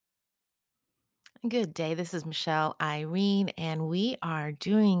Good day. This is Michelle Irene, and we are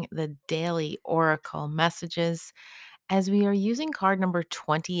doing the daily Oracle messages as we are using card number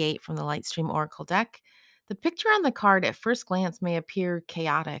 28 from the Lightstream Oracle deck. The picture on the card at first glance may appear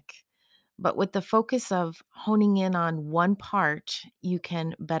chaotic, but with the focus of honing in on one part, you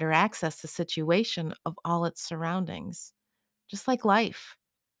can better access the situation of all its surroundings. Just like life.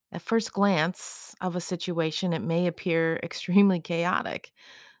 At first glance of a situation, it may appear extremely chaotic,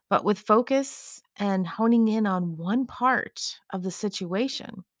 but with focus and honing in on one part of the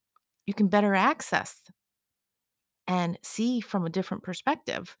situation, you can better access and see from a different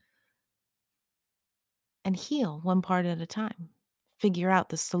perspective and heal one part at a time. Figure out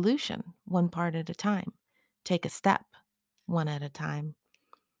the solution one part at a time. Take a step one at a time.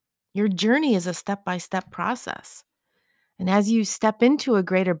 Your journey is a step by step process. And as you step into a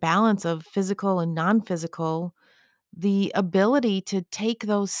greater balance of physical and non physical, the ability to take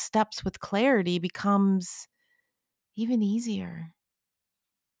those steps with clarity becomes even easier,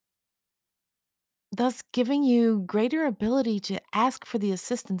 thus giving you greater ability to ask for the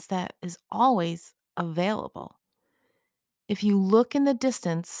assistance that is always available. If you look in the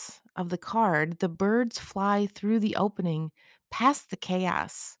distance of the card, the birds fly through the opening past the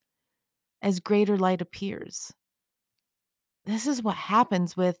chaos as greater light appears. This is what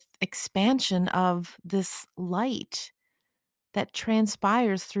happens with expansion of this light that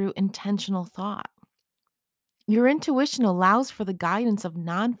transpires through intentional thought. Your intuition allows for the guidance of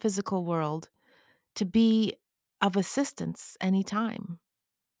non-physical world to be of assistance anytime.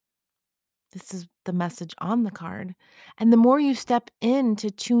 This is the message on the card. And the more you step in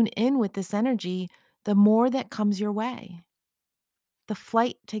to tune in with this energy, the more that comes your way. The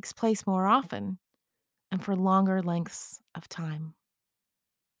flight takes place more often and for longer lengths of time.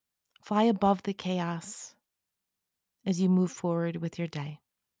 Fly above the chaos as you move forward with your day.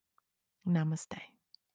 Namaste.